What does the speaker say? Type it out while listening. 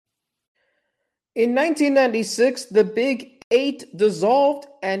In 1996, the Big Eight dissolved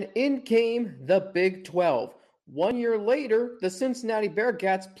and in came the Big 12. 1 year later, the Cincinnati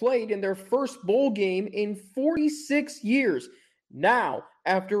Bearcats played in their first bowl game in 46 years. Now,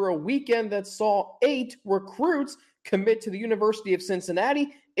 after a weekend that saw 8 recruits commit to the University of Cincinnati,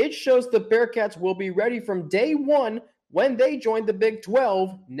 it shows the Bearcats will be ready from day one when they join the Big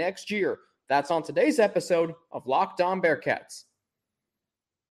 12 next year. That's on today's episode of Locked On Bearcats.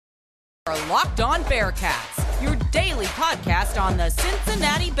 Are Locked On Bearcats, your daily podcast on the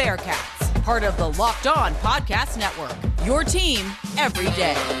Cincinnati Bearcats, part of the Locked On Podcast Network, your team every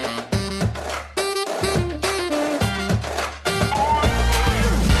day.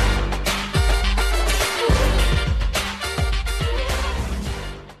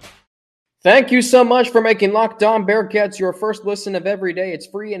 Thank you so much for making Locked On Bearcats your first listen of every day. It's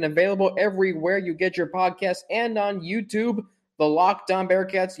free and available everywhere you get your podcasts and on YouTube. The Locked On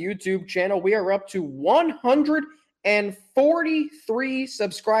Bearcats YouTube channel. We are up to 143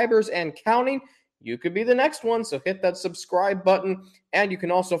 subscribers and counting. You could be the next one, so hit that subscribe button. And you can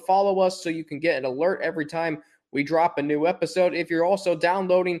also follow us so you can get an alert every time we drop a new episode. If you're also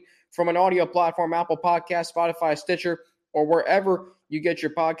downloading from an audio platform, Apple Podcasts, Spotify, Stitcher, or wherever you get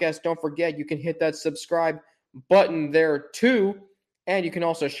your podcast, don't forget you can hit that subscribe button there too. And you can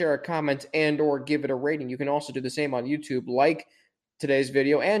also share a comment and or give it a rating. You can also do the same on YouTube, like today's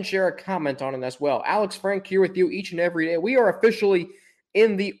video, and share a comment on it as well. Alex Frank here with you each and every day. We are officially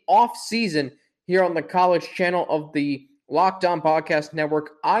in the off season here on the college channel of the Locked On Podcast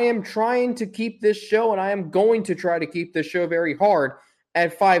Network. I am trying to keep this show, and I am going to try to keep this show very hard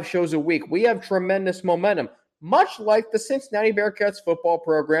at 5 shows a week. We have tremendous momentum, much like the Cincinnati Bearcats football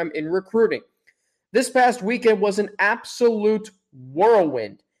program in recruiting. This past weekend was an absolute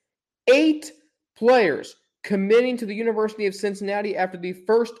whirlwind. 8 players committing to the University of Cincinnati after the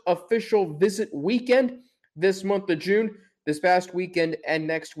first official visit weekend this month of June, this past weekend and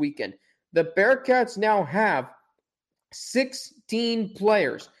next weekend. The Bearcats now have 16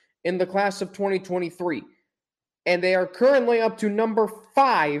 players in the class of 2023, and they are currently up to number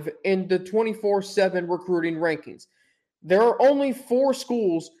 5 in the 24/7 recruiting rankings. There are only 4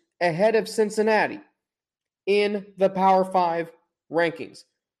 schools ahead of Cincinnati in the Power 5 rankings.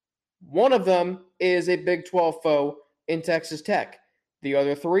 One of them is a Big 12 foe in Texas Tech. The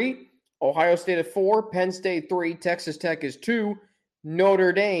other 3, Ohio State at 4, Penn State 3, Texas Tech is 2,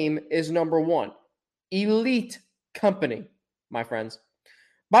 Notre Dame is number 1. Elite company, my friends.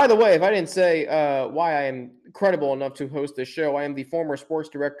 By the way, if I didn't say why I am credible enough to host this show, I am the former sports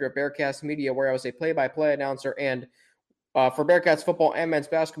director at Bearcats Media, where I was a play-by-play announcer and for Bearcats football and men's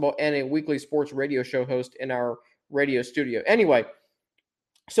basketball, and a weekly sports radio show host in our radio studio. Anyway,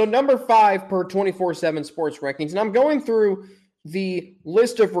 so number 5 per 24/7 sports rankings, and I'm going through the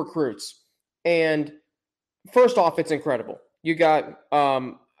list of recruits, and first off, it's incredible. You got,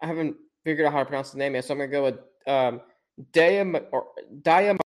 I haven't figured out how to pronounce the name yet, so I'm going to go with Dia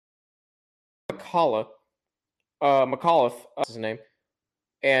McAuliffe, that's his name,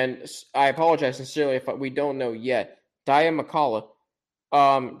 and I apologize sincerely if we don't know yet. Dia McAuliffe,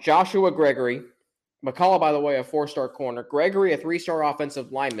 Joshua Gregory, McCullough, by the way, a 4-star corner, Gregory, a 3-star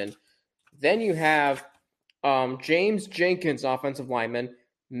offensive lineman. Then you have James Jenkins, offensive lineman,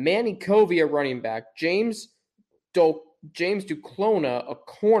 Manny Covey, a running back, James Duclona, a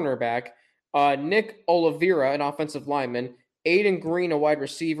cornerback, Nick Oliveira, an offensive lineman, Aiden Green, a wide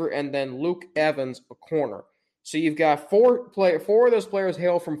receiver, and then Luke Evans, a corner. So you've got 4 of those players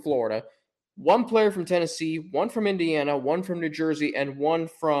hail from Florida, 1 player from Tennessee, 1 from Indiana, 1 from New Jersey, and 1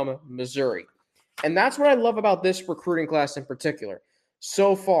 from Missouri. And that's what I love about this recruiting class in particular.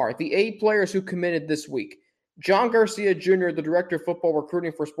 So far, the 8 players who committed this week. John Garcia Jr., the director of football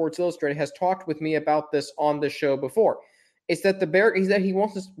recruiting for Sports Illustrated, has talked with me about this on this show before. It's that he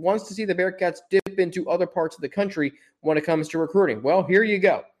wants to see the Bearcats dip into other parts of the country when it comes to recruiting. Well, here you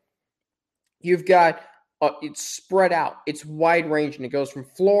go. You've got it's spread out. It's wide ranging. It goes from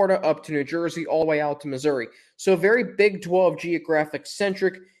Florida up to New Jersey, all the way out to Missouri. So very Big 12 geographic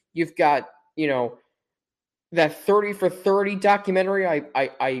centric. You've got, that 30 for 30 documentary.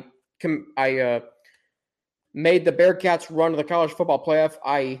 I made the Bearcats run to the college football playoff.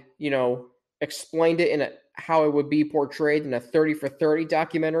 I explained it in how it would be portrayed in a 30 for 30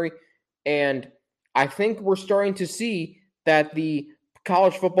 documentary. And I think we're starting to see that the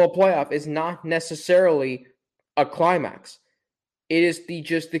college football playoff is not necessarily a climax. It is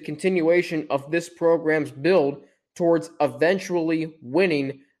just the continuation of this program's build towards eventually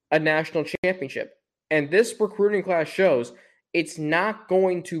winning a national championship. And this recruiting class shows it's not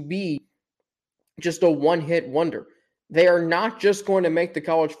going to be just a one-hit wonder. They are not just going to make the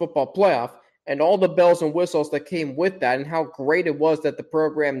college football playoff and all the bells and whistles that came with that and how great it was that the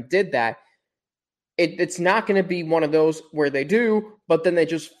program did that, it's not going to be one of those where they do, but then they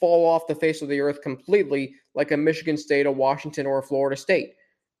just fall off the face of the earth completely like a Michigan State, a Washington, or a Florida State.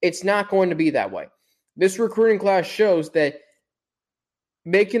 It's not going to be that way. This recruiting class shows that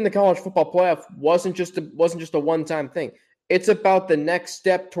making the college football playoff wasn't just a one-time thing. It's about the next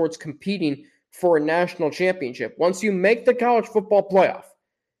step towards competing for a national championship. Once you make the college football playoff,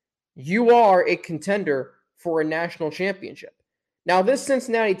 you are a contender for a national championship. Now, this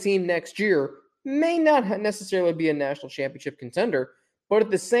Cincinnati team next year may not necessarily be a national championship contender, but at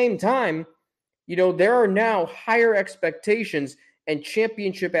the same time, there are now higher expectations and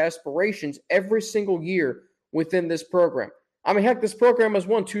championship aspirations every single year within this program. I mean, heck, this program has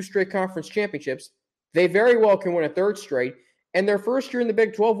won 2 straight conference championships. They very well can win a 3rd straight. And their first year in the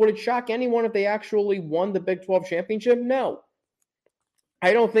Big 12, would it shock anyone if they actually won the Big 12 championship? No.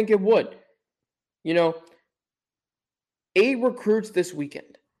 I don't think it would. 8 recruits this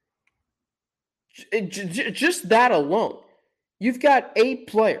weekend. Just that alone. You've got 8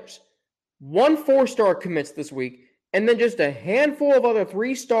 players. 1 4-star commits this week, and then just a handful of other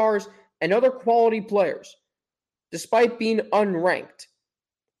 3 stars and other quality players, despite being unranked.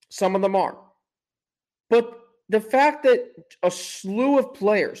 Some of them are. But the fact that a slew of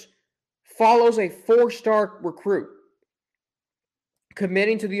players follows a 4-star recruit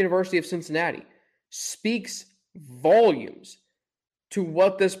committing to the University of Cincinnati speaks volumes to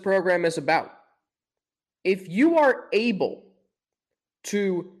what this program is about. If you are able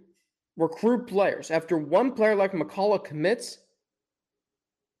to recruit players after 1 player like McCullough commits,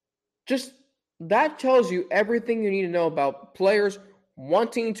 just that tells you everything you need to know about players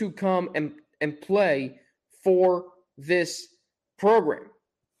wanting to come and play for this program.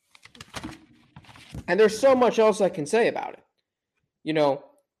 And there's so much else I can say about it.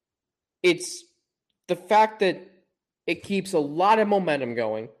 It's the fact that it keeps a lot of momentum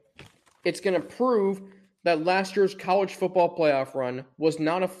going. It's going to prove that last year's college football playoff run was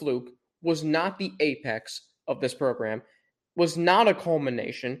not a fluke, was not the apex of this program, was not a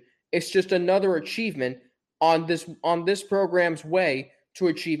culmination. It's just another achievement on this program's way to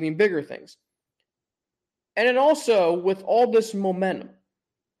achieving bigger things. And it also, with all this momentum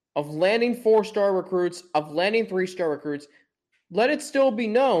of landing 4-star recruits, of landing 3-star recruits, let it still be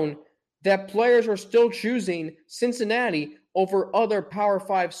known that players are still choosing Cincinnati over other Power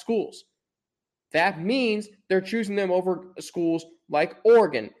 5 schools. That means they're choosing them over schools like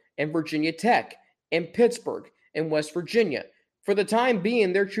Oregon and Virginia Tech and Pittsburgh and West Virginia. For the time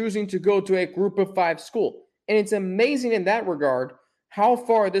being, they're choosing to go to a group of 5 school. And it's amazing in that regard how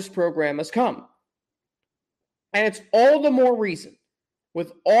far this program has come. And it's all the more reason,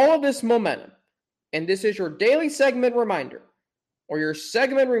 with all of this momentum, and this is your daily segment reminder, or your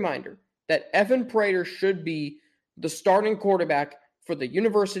segment reminder, that Evan Prater should be the starting quarterback for the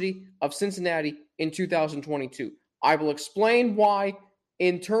University of Cincinnati in 2022. I will explain why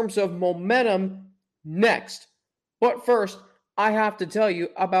in terms of momentum next. But first, I have to tell you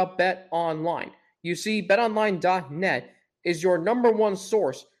about Bet Online. You see, betonline.net is your number 1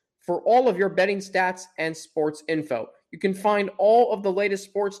 source for all of your betting stats and sports info. You can find all of the latest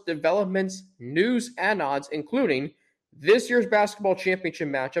sports developments, news, and odds, including this year's basketball championship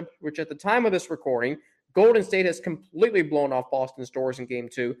matchup, which at the time of this recording, Golden State has completely blown off Boston's doors in Game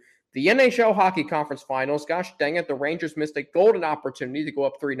 2. The NHL Hockey Conference Finals, gosh dang it, the Rangers missed a golden opportunity to go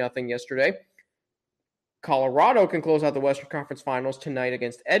up 3-0 yesterday. Colorado can close out the Western Conference Finals tonight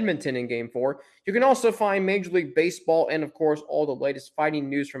against Edmonton in Game 4. You can also find Major League Baseball and, of course, all the latest fighting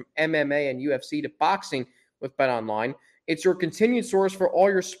news from MMA and UFC to boxing with BetOnline. It's your continued source for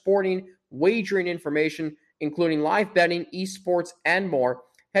all your sporting wagering information, including live betting, esports, and more.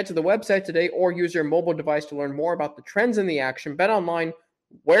 Head to the website today or use your mobile device to learn more about the trends in the action. BetOnline,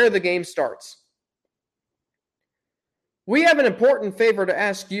 where the game starts. We have an important favor to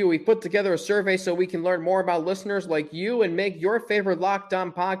ask you. We put together a survey so we can learn more about listeners like you and make your favorite Locked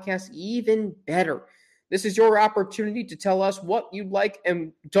On podcast even better. This is your opportunity to tell us what you like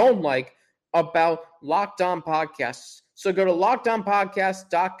and don't like about Locked On Podcasts. So go to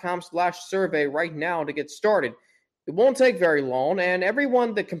lockedonpodcast.com/survey right now to get started. It won't take very long, and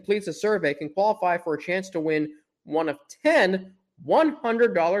everyone that completes a survey can qualify for a chance to win one of 10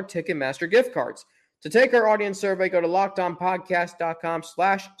 $100 Ticketmaster gift cards. To take our audience survey, go to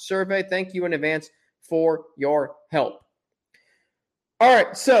lockedonpodcast.com/survey. Thank you in advance for your help. All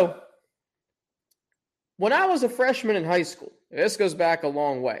right, so when I was a freshman in high school, this goes back a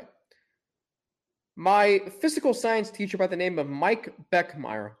long way, my physical science teacher by the name of Mike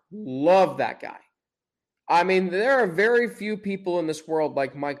Beckmeyer, loved that guy. I mean, there are very few people in this world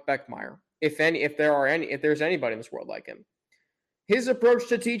like Mike Beckmeyer. if there's anybody in this world like him. His approach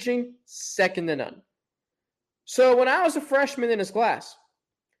to teaching, second to none. So when I was a freshman in his class,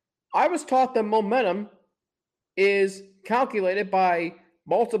 I was taught that momentum is calculated by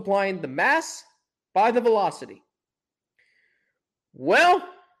multiplying the mass by the velocity. Well,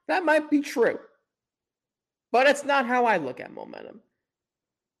 that might be true, but it's not how I look at momentum.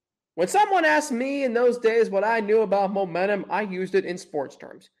 When someone asked me in those days what I knew about momentum, I used it in sports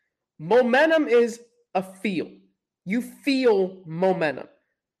terms. Momentum is a feel. You feel momentum.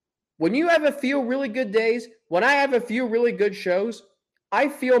 When you have a few really good days, when I have a few really good shows, I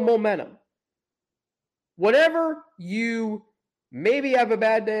feel momentum. Whenever you maybe have a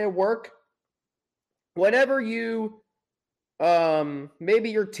bad day at work, whenever you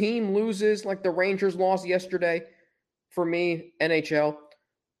maybe your team loses, like the Rangers lost yesterday for me, NHL.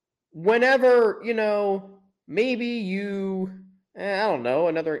 Whenever, maybe you, I don't know,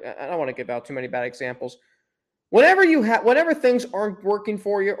 I don't want to give out too many bad examples. Whenever things aren't working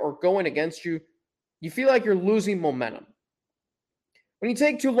for you or going against you, you feel like you're losing momentum. When you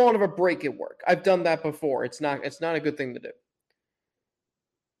take too long of a break at work, I've done that before. It's not a good thing to do.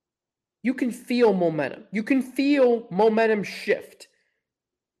 You can feel momentum. You can feel momentum shift.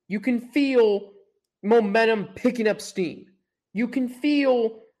 You can feel momentum picking up steam. You can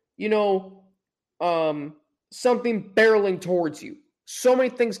feel, something barreling towards you. So many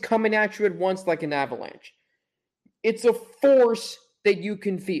things coming at you at once like an avalanche. It's a force that you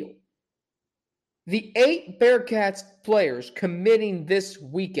can feel. The 8 Bearcats players committing this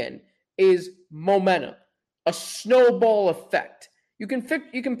weekend is momentum, a snowball effect. You can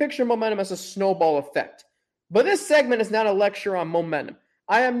picture momentum as a snowball effect. But this segment is not a lecture on momentum.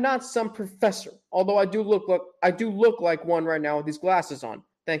 I am not some professor, although I do look like one right now with these glasses on.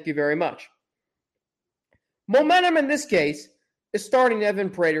 Thank you very much. Momentum in this case is starting Evan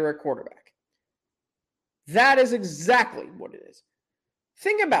Prater at quarterback. That is exactly what it is.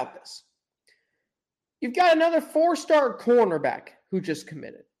 Think about this. You've got another 4-star cornerback who just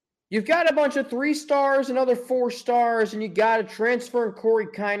committed. You've got a bunch of 3 stars, another 4 stars, and you got a transfer in Corey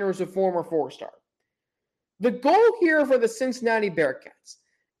Kiner as a former 4-star. The goal here for the Cincinnati Bearcats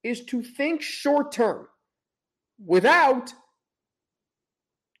is to think short term without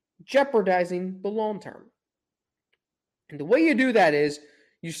jeopardizing the long term. And the way you do that is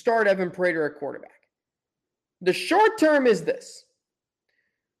you start Evan Prater at quarterback. The short term is this.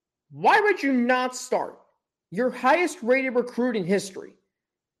 Why would you not start your highest rated recruit in history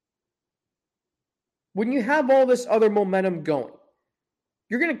when you have all this other momentum going?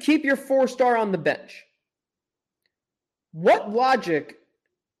 You're going to keep your 4-star on the bench. What logic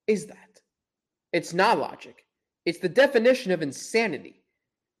is that? It's not logic. It's the definition of insanity.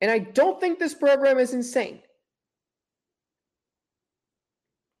 And I don't think this program is insane.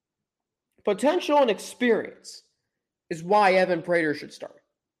 Potential and experience is why Evan Prater should start.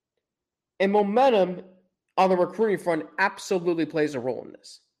 And momentum on the recruiting front absolutely plays a role in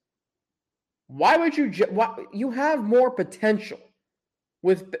this. Why would you have more potential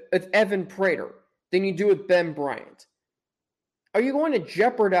with Evan Prater than you do with Ben Bryant? Are you going to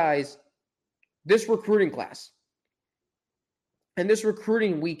jeopardize this recruiting class and this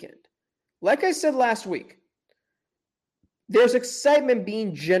recruiting weekend? Like I said last week, there's excitement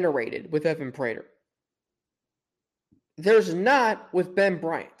being generated with Evan Prater. There's not with Ben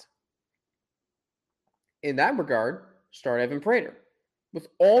Bryant. In that regard, start Evan Prater. With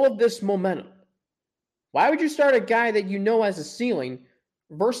all of this momentum, why would you start a guy that you know has a ceiling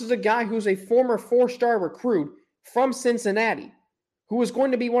versus a guy who's a former 4-star recruit from Cincinnati, who is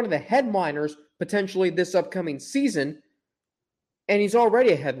going to be one of the headliners potentially this upcoming season? And he's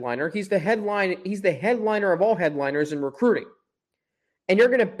already a headliner. He's the headliner of all headliners in recruiting. And you're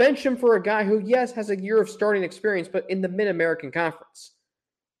going to bench him for a guy who, yes, has a year of starting experience, but in the Mid-American Conference.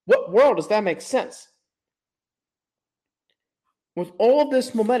 What world does that make sense? With all of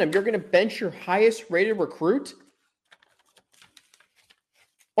this momentum, you're going to bench your highest rated recruit?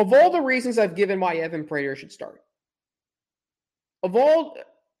 Of all the reasons I've given why Evan Prater should start,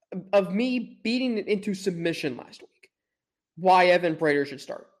 of me beating it into submission last week, why Evan Prater should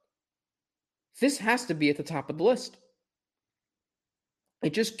start, this has to be at the top of the list.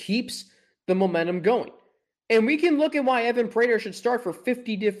 It just keeps the momentum going. And we can look at why Evan Prater should start for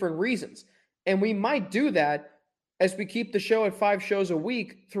 50 different reasons. And we might do that as we keep the show at 5 shows a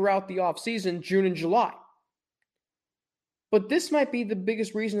week throughout the offseason, June and July. But this might be the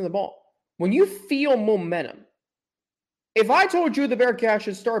biggest reason of them all. When you feel momentum, if I told you the Bearcats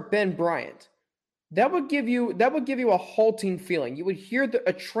should start Ben Bryant, that would give you a halting feeling. You would hear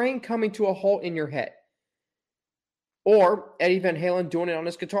a train coming to a halt in your head. Or Eddie Van Halen doing it on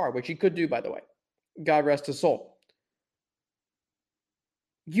his guitar, which he could do, by the way. God rest his soul.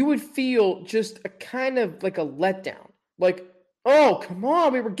 You would feel just a kind of like a letdown. Like, oh, come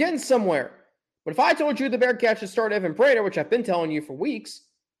on, we were getting somewhere. But if I told you the Bearcats should start Evan Prater, which I've been telling you for weeks,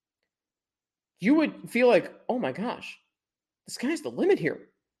 you would feel like, oh my gosh, the sky's the limit here.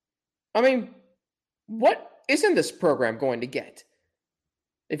 I mean, what isn't this program going to get?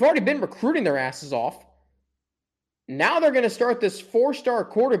 They've already been recruiting their asses off. Now they're going to start this 4-star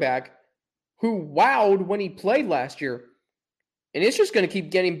quarterback who wowed when he played last year. And it's just going to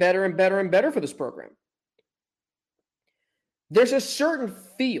keep getting better and better and better for this program. There's a certain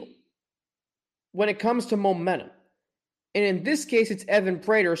feel when it comes to momentum. And in this case, it's Evan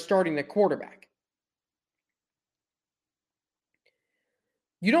Prater starting the quarterback.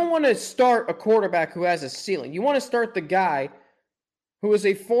 You don't want to start a quarterback who has a ceiling. You want to start the guy who is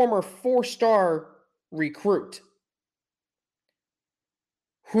a former 4-star recruit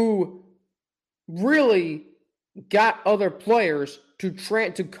who really got other players to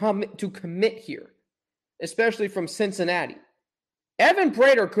commit here, especially from Cincinnati. Evan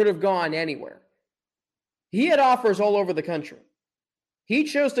Prater could have gone anywhere. He had offers all over the country. He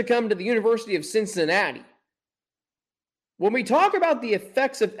chose to come to the University of Cincinnati. When we talk about the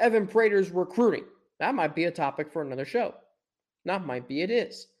effects of Evan Prater's recruiting, that might be a topic for another show. Not might be, it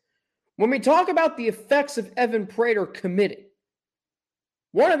is. When we talk about the effects of Evan Prater committing,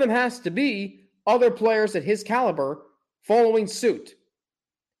 one of them has to be other players at his caliber following suit.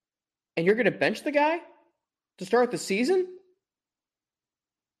 And you're going to bench the guy to start the season?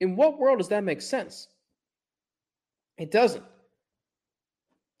 In what world does that make sense? It doesn't.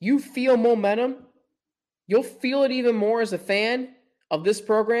 You feel momentum. You'll feel it even more as a fan of this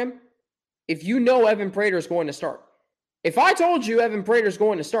program if you know Evan Prater is going to start. If I told you Evan Prater is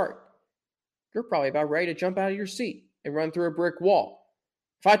going to start, you're probably about ready to jump out of your seat and run through a brick wall.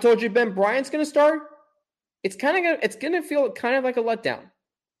 If I told you Ben Bryant's going to start, it's going to feel kind of like a letdown.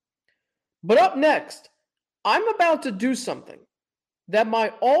 But up next, I'm about to do something that my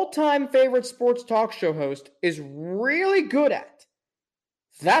all-time favorite sports talk show host is really good at.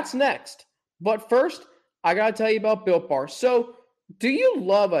 That's next. But first, I got to tell you about Built Bar. So, do you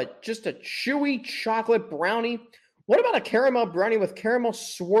love just a chewy chocolate brownie? What about a caramel brownie with caramel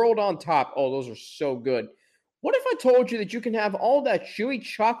swirled on top? Oh, those are so good. What if I told you that you can have all that chewy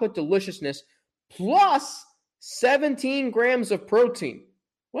chocolate deliciousness plus 17 grams of protein?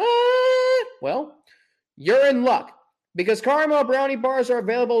 What? Well, you're in luck because caramel brownie bars are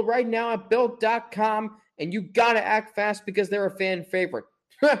available right now at Built.com, and you gotta act fast because they're a fan favorite.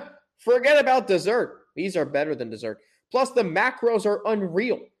 Forget about dessert. These are better than dessert. Plus, the macros are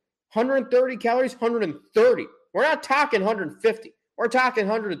unreal. 130 calories, 130. We're not talking 150. We're talking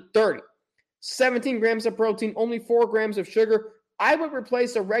 130. 17 grams of protein, only 4 grams of sugar. I would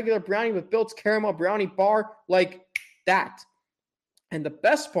replace a regular brownie with Built's caramel brownie bar like that. And the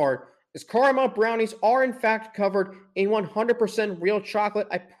best part is caramel brownies are in fact covered in 100% real chocolate.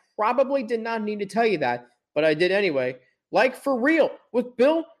 I probably did not need to tell you that, but I did anyway. Like for real. With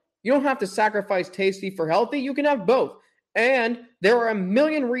Built, you don't have to sacrifice tasty for healthy. You can have both. And there are a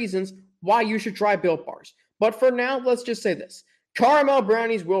million reasons why you should try Built Bars. But for now, let's just say this. Caramel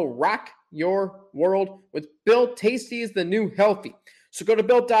brownies will rock your world. With Built, tasty is the new healthy. So go to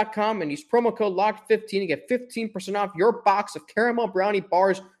Built.com and use promo code LOCKED15 to get 15% off your box of caramel brownie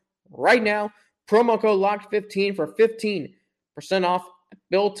bars right now. Promo code LOCKED15 for 15% off at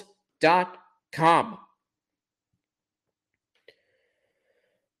Built.com.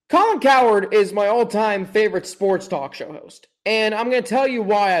 Colin Cowherd is my all-time favorite sports talk show host, and I'm going to tell you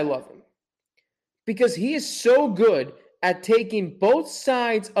why I love him. Because he is so good at taking both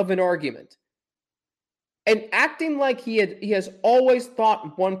sides of an argument and acting like he has always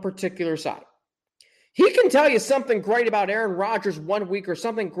thought one particular side. He can tell you something great about Aaron Rodgers one week or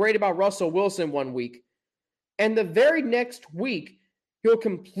something great about Russell Wilson one week, and the very next week, he'll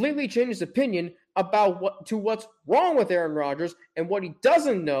completely change his opinion about what's wrong with Aaron Rodgers and what he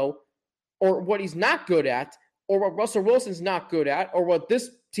doesn't know or what he's not good at or what Russell Wilson's not good at or what this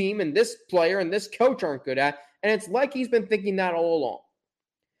team and this player and this coach aren't good at. And it's like he's been thinking that all along.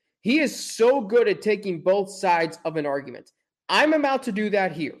 He is so good at taking both sides of an argument. I'm about to do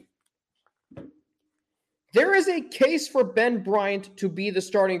that here. There is a case for Ben Bryant to be the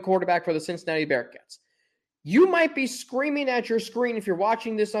starting quarterback for the Cincinnati Bearcats. You might be screaming at your screen if you're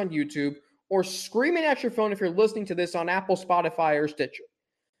watching this on YouTube or screaming at your phone if you're listening to this on Apple, Spotify, or Stitcher.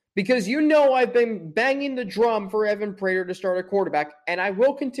 Because you know I've been banging the drum for Evan Prater to start a quarterback, and I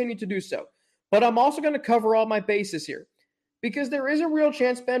will continue to do so. But I'm also going to cover all my bases here. because there is a real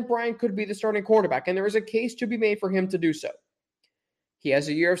chance Ben Bryant could be the starting quarterback, and there is a case to be made for him to do so. He has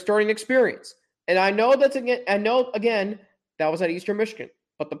a year of starting experience. And I know again, that was at Eastern Michigan.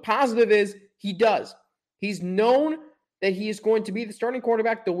 But the positive is he does. He's known that he is going to be the starting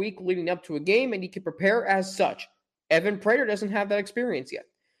quarterback the week leading up to a game, and he can prepare as such. Evan Prater doesn't have that experience yet.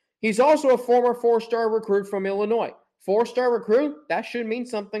 He's also a former 4-star recruit from Illinois. 4-star recruit, that should mean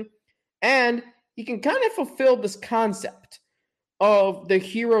something. And he can kind of fulfill this concept of the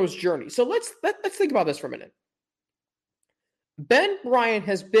hero's journey. So let's think about this for a minute. Ben Bryant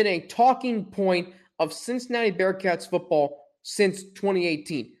has been a talking point of Cincinnati Bearcats football since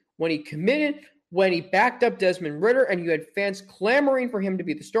 2018. When he committed, when he backed up Desmond Ridder, and you had fans clamoring for him to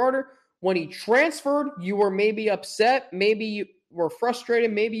be the starter. When he transferred, you were maybe upset, maybe you were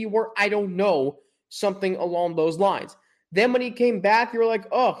frustrated, maybe you were, I don't know, something along those lines. Then when he came back, you were like,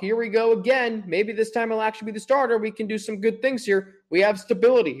 oh, here we go again. Maybe this time he'll actually be the starter. We can do some good things here. We have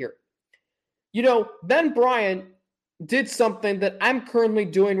stability here. Ben Bryant did something that I'm currently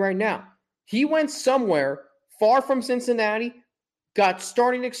doing right now. He went somewhere far from Cincinnati, got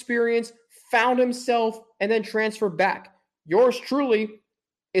starting experience, found himself, and then transferred back. Yours truly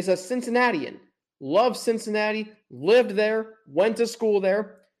is a Cincinnatian. Loves Cincinnati, lived there, went to school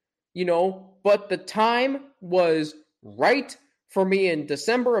there, but the time was right for me in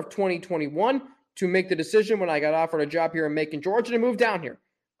December of 2021 to make the decision when I got offered a job here in Macon, Georgia, to move down here.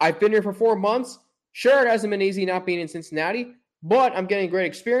 I've been here for 4 months. Sure, it hasn't been easy not being in Cincinnati, but I'm getting great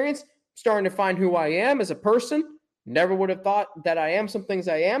experience, starting to find who I am as a person. Never would have thought that I am some things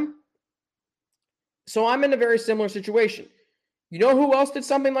I am. So I'm in a very similar situation. You know who else did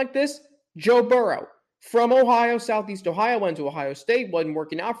something like this? Joe Burrow. From Ohio, Southeast Ohio, went to Ohio State, wasn't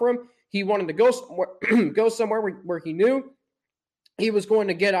working out for him. He wanted to go somewhere where he knew he was going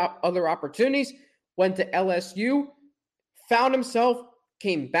to get other opportunities, went to LSU, found himself,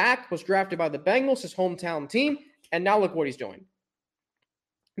 came back, was drafted by the Bengals, his hometown team, and now look what he's doing.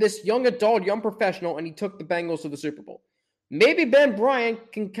 This young adult, young professional, and he took the Bengals to the Super Bowl. Maybe Ben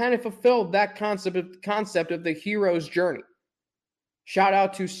Bryant can kind of fulfill that concept of the hero's journey. Shout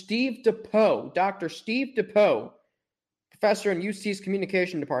out to Steve DePoe, Dr. Steve DePoe, professor in UC's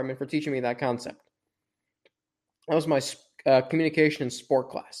communication department, for teaching me that concept. That was my communication and sport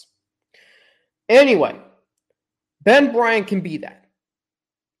class. Anyway, Ben Bryant can be that.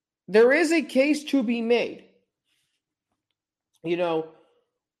 There is a case to be made,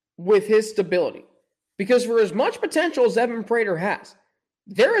 with his stability. Because for as much potential as Evan Prater has,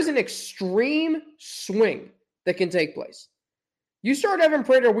 there is an extreme swing that can take place. You start Evan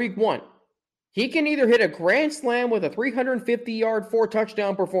Prater week 1. He can either hit a grand slam with a 350-yard,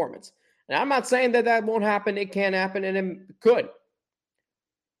 4-touchdown performance. And I'm not saying that won't happen. It can happen, and it could.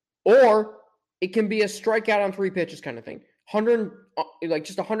 Or it can be a strikeout on 3 pitches kind of thing.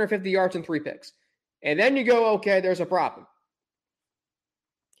 Just 150 yards and 3 picks. And then you go, okay, there's a problem.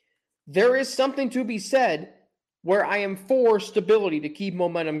 There is something to be said where I am for stability to keep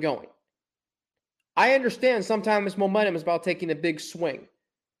momentum going. I understand sometimes momentum is about taking a big swing.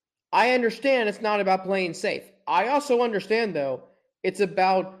 I understand it's not about playing safe. I also understand, though, it's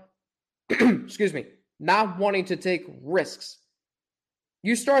about, not wanting to take risks.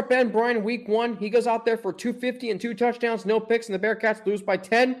 You start Ben Bryant week 1, he goes out there for 250 and 2 touchdowns, no picks, and the Bearcats lose by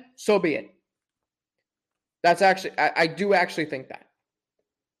 10, so be it. That's actually, I do actually think that.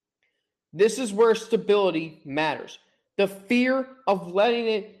 This is where stability matters. The fear of letting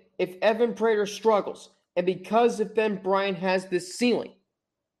it, if Evan Prater struggles, and because if Ben Bryant has this ceiling,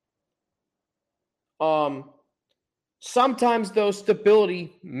 sometimes though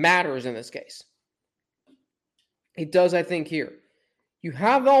stability matters in this case. It does, I think, here. You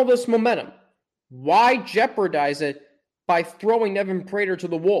have all this momentum. Why jeopardize it by throwing Evan Prater to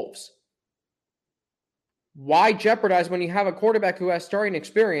the Wolves? Why jeopardize when you have a quarterback who has starting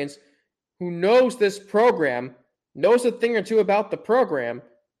experience, who knows this program, knows a thing or two about the program,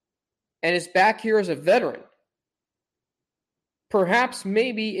 and is back here as a veteran? Perhaps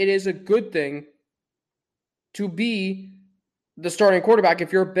maybe it is a good thing to be the starting quarterback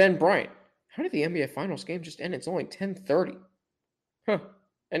if you're Ben Bryant. How did the NBA Finals game just end? It's only 10:30.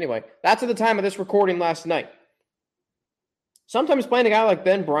 Anyway, that's at the time of this recording last night. Sometimes playing a guy like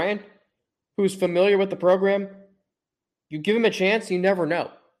Ben Bryant, who's familiar with the program, you give him a chance, you never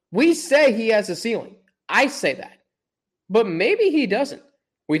know. We say he has a ceiling. I say that. But maybe he doesn't.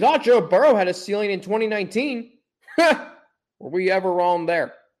 We thought Joe Burrow had a ceiling in 2019. Were we ever wrong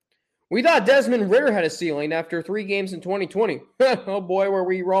there? We thought Desmond Ridder had a ceiling after 3 games in 2020. Oh boy, were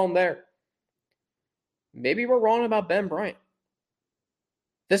we wrong there. Maybe we're wrong about Ben Bryant.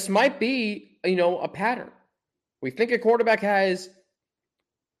 This might be, a pattern. We think a quarterback has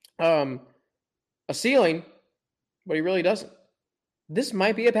a ceiling, but he really doesn't. This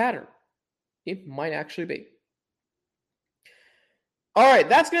might be a pattern. It might actually be. All right,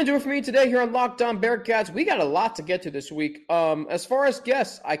 that's going to do it for me today here on Locked On Bearcats. We got a lot to get to this week. As far as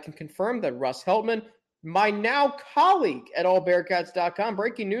guests, I can confirm that Russ Heltman, my now colleague at allbearcats.com,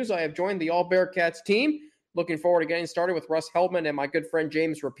 breaking news, I have joined the All Bearcats team. Looking forward to getting started with Russ Heltman and my good friend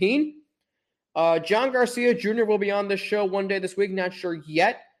James Rapine. John Garcia Jr. will be on this show one day this week. Not sure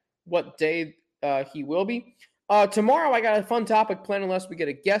yet what day he will be. Tomorrow, I got a fun topic planned unless we get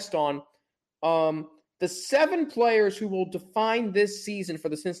a guest on. The 7 players who will define this season for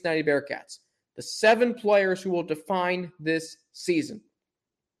the Cincinnati Bearcats. The 7 players who will define this season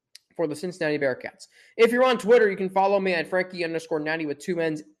for the Cincinnati Bearcats. If you're on Twitter, you can follow me at Frankie_90 with 2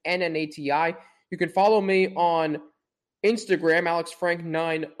 N's, NNATI. You can follow me on Instagram,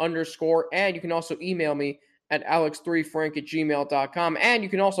 AlexFrank9_, and you can also email me at alex3frank@gmail.com. And you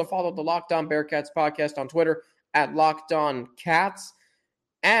can also follow the Locked On Bearcats podcast on Twitter at LockedOnCats.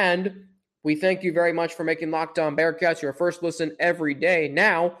 And we thank you very much for making Locked On Bearcats your first listen every day.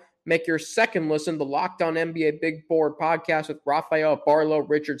 Now, make your second listen the Locked On NBA Big Board podcast with Rafael Barlow,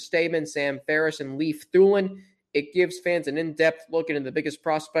 Richard Stamen, Sam Ferris, and Leif Thulin. It gives fans an in-depth look into the biggest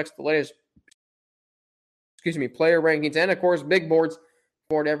prospects, the latest player rankings, and, of course, big boards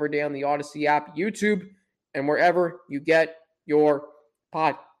for it every day on the Odyssey app, YouTube, and wherever you get your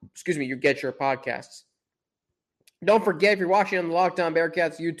podcasts. Don't forget, if you're watching on the Locked On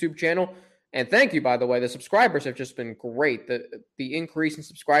Bearcats YouTube channel, and thank you, by the way, the subscribers have just been great. The increase in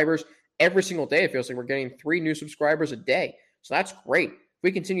subscribers every single day, it feels like we're getting 3 new subscribers a day. So that's great. If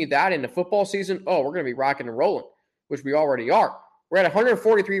we continue that into football season, we're going to be rocking and rolling, which we already are. We're at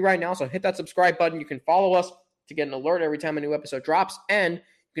 143 right now, so hit that subscribe button. You can follow us to get an alert every time a new episode drops, and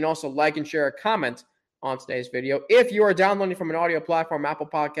you can also like and share a comment on today's video. If you are downloading from an audio platform, Apple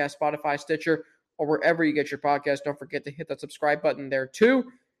Podcast, Spotify, Stitcher, or wherever you get your podcast, don't forget to hit that subscribe button there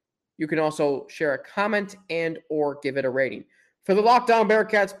too. You can also share a comment and or give it a rating. For the Locked On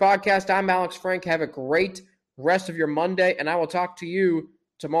Bearcats podcast, I'm Alex Frank. Have a great rest of your Monday, and I will talk to you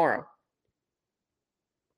tomorrow.